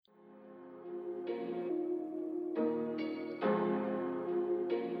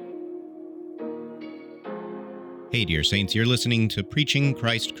Hey, dear saints, you're listening to Preaching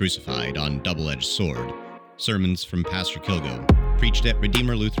Christ Crucified on Double-Edged Sword, sermons from Pastor Kilgo, preached at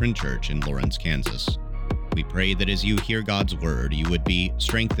Redeemer Lutheran Church in Lawrence, Kansas. We pray that as you hear God's word, you would be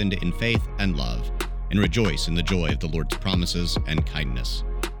strengthened in faith and love, and rejoice in the joy of the Lord's promises and kindness.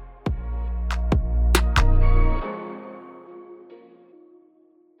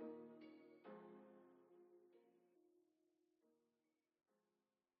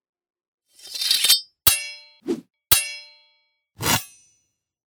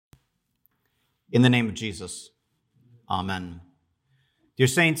 In the name of Jesus, amen. Dear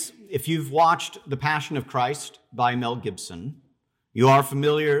saints, if you've watched The Passion of Christ by Mel Gibson, you are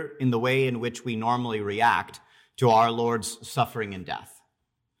familiar in the way in which we normally react to our Lord's suffering and death.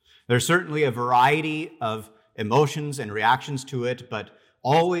 There's certainly a variety of emotions and reactions to it, but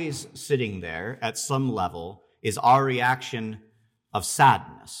always sitting there at some level is our reaction of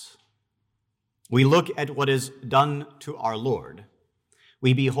sadness. We look at what is done to our Lord.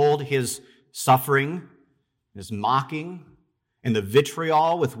 We behold his suffering, his mocking, and the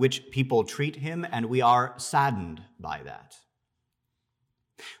vitriol with which people treat him, and we are saddened by that.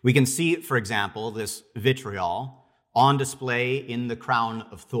 We can see, for example, this vitriol on display in the crown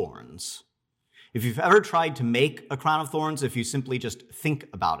of thorns. If you've ever tried to make a crown of thorns, if you simply just think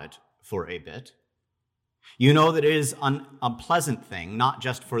about it for a bit, you know that it is an unpleasant thing, not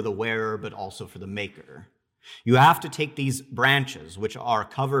just for the wearer, but also for the maker. You have to take these branches, which are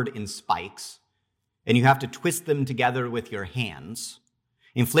covered in spikes, and you have to twist them together with your hands,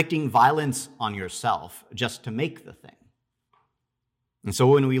 inflicting violence on yourself just to make the thing. And so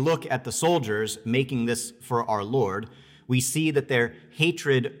when we look at the soldiers making this for our Lord, we see that their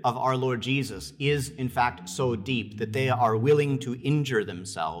hatred of our Lord Jesus is, in fact, so deep that they are willing to injure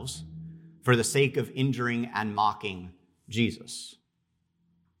themselves for the sake of injuring and mocking Jesus.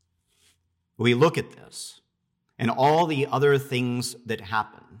 We look at this and all the other things that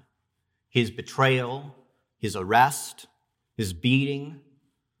happen, his betrayal, his arrest, his beating,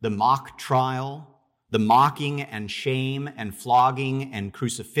 the mock trial, the mocking and shame and flogging and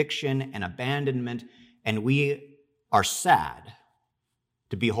crucifixion and abandonment, and we are sad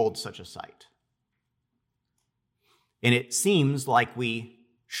to behold such a sight. And it seems like we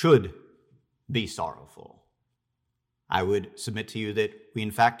should be sorrowful. I would submit to you that we,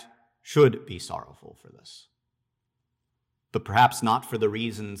 in fact, should be sorrowful for this, but perhaps not for the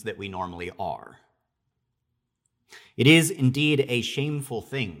reasons that we normally are. It is indeed a shameful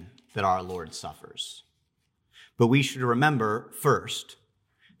thing that our Lord suffers. But we should remember first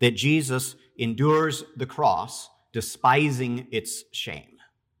that Jesus endures the cross, despising its shame.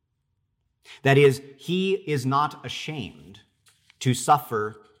 That is, he is not ashamed to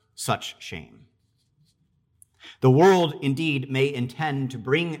suffer such shame. The world indeed may intend to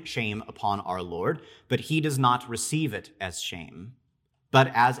bring shame upon our Lord, but he does not receive it as shame,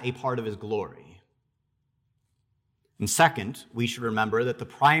 but as a part of his glory. And second, we should remember that the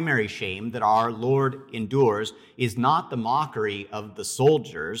primary shame that our Lord endures is not the mockery of the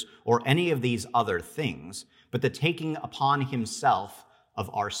soldiers or any of these other things, but the taking upon himself of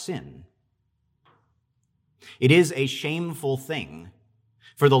our sin. It is a shameful thing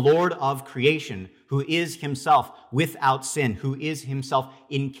for the Lord of creation, who is himself without sin, who is himself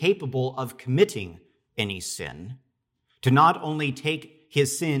incapable of committing any sin, to not only take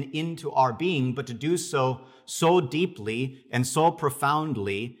his sin into our being, but to do so deeply and so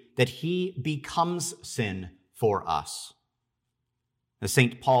profoundly that he becomes sin for us. As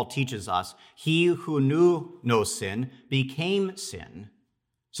St. Paul teaches us, he who knew no sin became sin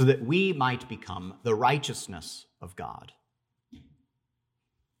so that we might become the righteousness of God.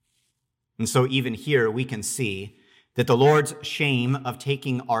 And so even here we can see that the Lord's shame of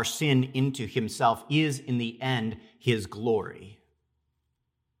taking our sin into himself is in the end his glory.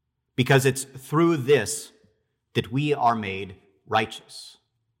 Because it's through this that we are made righteous,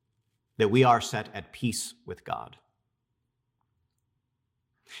 that we are set at peace with God.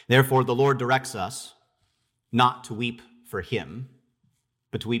 Therefore, the Lord directs us not to weep for him,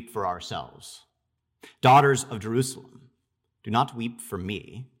 but to weep for ourselves. Daughters of Jerusalem, do not weep for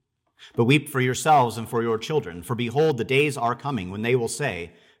me, but weep for yourselves and for your children. For behold, the days are coming when they will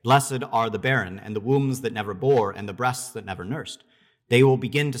say, Blessed are the barren, and the wombs that never bore, and the breasts that never nursed. They will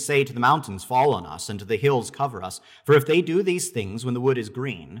begin to say to the mountains, Fall on us, and to the hills, cover us. For if they do these things when the wood is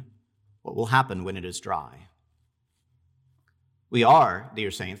green, what will happen when it is dry? We are, dear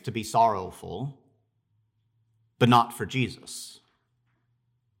saints, to be sorrowful, but not for Jesus.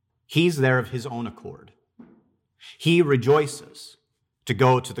 He's there of his own accord. He rejoices to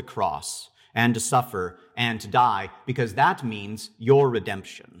go to the cross and to suffer and to die, because that means your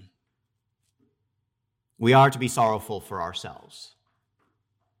redemption. We are to be sorrowful for ourselves.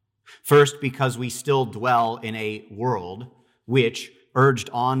 First, because we still dwell in a world which, urged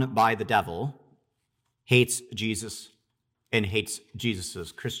on by the devil, hates Jesus and hates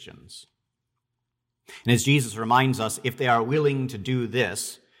Jesus' Christians. And as Jesus reminds us, if they are willing to do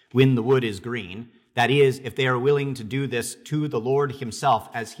this when the wood is green, that is, if they are willing to do this to the Lord himself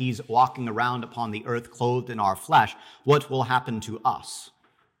as he's walking around upon the earth clothed in our flesh, what will happen to us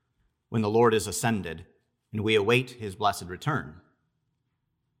when the Lord is ascended and we await his blessed return?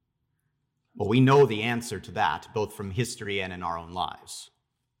 Well, we know the answer to that, both from history and in our own lives.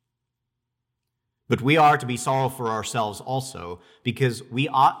 But we are to be sorrowful for ourselves also, because we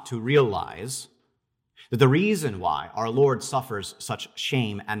ought to realize that the reason why our Lord suffers such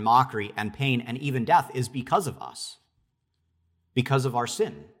shame and mockery and pain and even death is because of us, because of our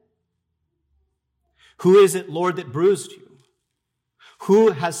sin. Who is it, Lord, that bruised you?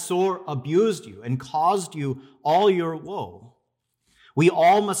 Who has sore abused you and caused you all your woe? We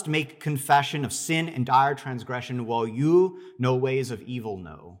all must make confession of sin and dire transgression, while you no ways of evil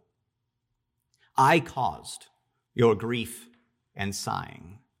know. I caused your grief and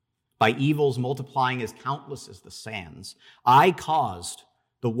sighing, by evils multiplying as countless as the sands. I caused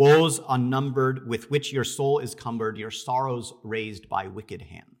the woes unnumbered with which your soul is cumbered, your sorrows raised by wicked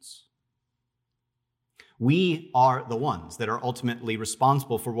hands. We are the ones that are ultimately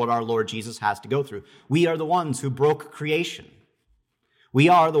responsible for what our Lord Jesus has to go through. We are the ones who broke creation. We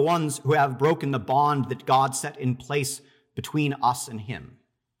are the ones who have broken the bond that God set in place between us and him.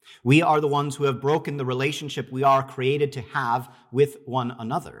 We are the ones who have broken the relationship we are created to have with one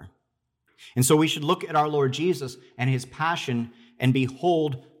another. And so we should look at our Lord Jesus and his passion and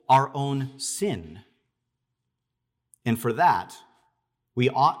behold our own sin. And for that, we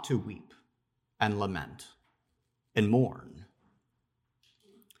ought to weep and lament and mourn.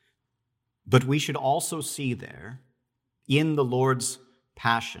 But we should also see there, in the Lord's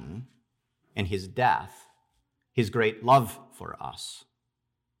passion and his death, his great love for us.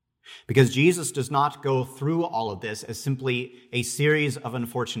 Because Jesus does not go through all of this as simply a series of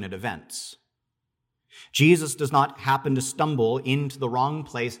unfortunate events. Jesus does not happen to stumble into the wrong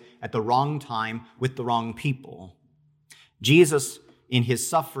place at the wrong time with the wrong people. Jesus, in his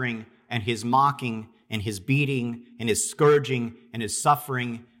suffering and his mocking and his beating and his scourging and his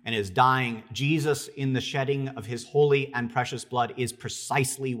suffering and his dying, Jesus, in the shedding of his holy and precious blood, is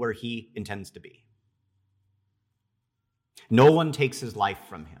precisely where he intends to be. No one takes his life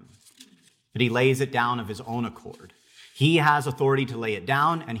from him, but he lays it down of his own accord. He has authority to lay it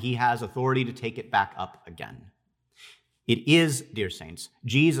down, and he has authority to take it back up again. It is, dear saints,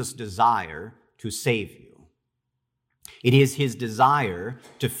 Jesus' desire to save you. It is his desire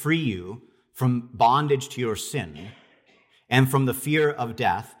to free you from bondage to your sin and from the fear of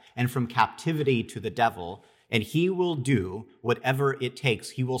death and from captivity to the devil, and he will do whatever it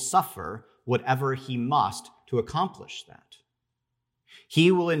takes. He will suffer whatever he must to accomplish that.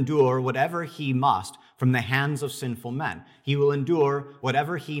 He will endure whatever he must from the hands of sinful men. He will endure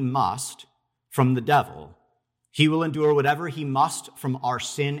whatever he must from the devil. He will endure whatever he must from our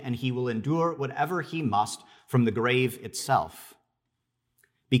sin, and he will endure whatever he must from the grave itself.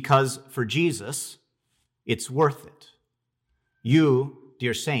 Because for Jesus, it's worth it. You,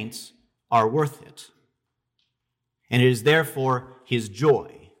 dear saints, are worth it. And it is therefore his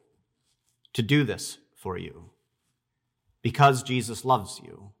joy to do this for you, because Jesus loves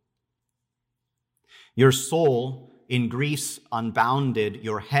you. Your soul in griefs unbounded,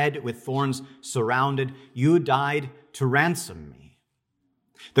 your head with thorns surrounded, you died to ransom me.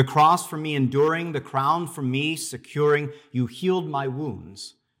 The cross for me enduring, the crown for me securing, you healed my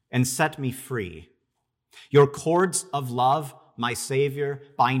wounds and set me free. Your cords of love, my Savior,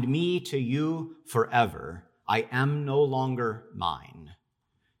 bind me to you forever. I am no longer mine.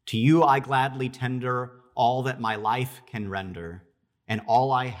 To you I gladly tender all that my life can render, and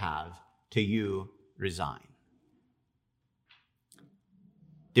all I have to you resign.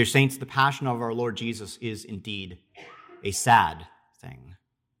 Dear saints, the passion of our Lord Jesus is indeed a sad thing,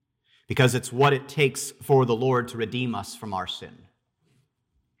 because it's what it takes for the Lord to redeem us from our sin.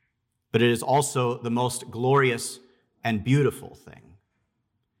 But it is also the most glorious and beautiful thing,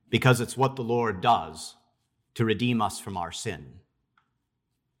 because it's what the Lord does to redeem us from our sin.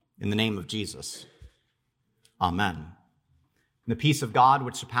 In the name of Jesus, amen. And the peace of God,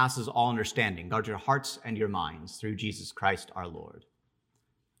 which surpasses all understanding, guard your hearts and your minds through Jesus Christ our Lord.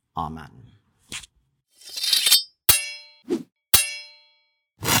 Amen.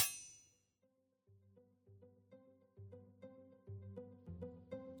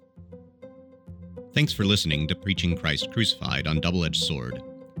 Thanks for listening to Preaching Christ Crucified on Double-Edged Sword.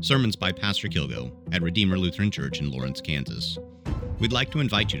 sermons by Pastor Kilgo at Redeemer Lutheran Church in Lawrence, Kansas. We'd like to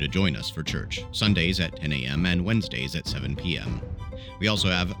invite you to join us for church, Sundays at 10 a.m. and Wednesdays at 7 p.m. We also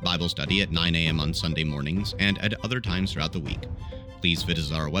have Bible study at 9 a.m. on Sunday mornings and at other times throughout the week. Please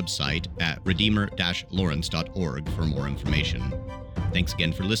visit our website at redeemer-lawrence.org for more information. Thanks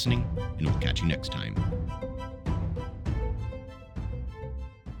again for listening, and we'll catch you next time.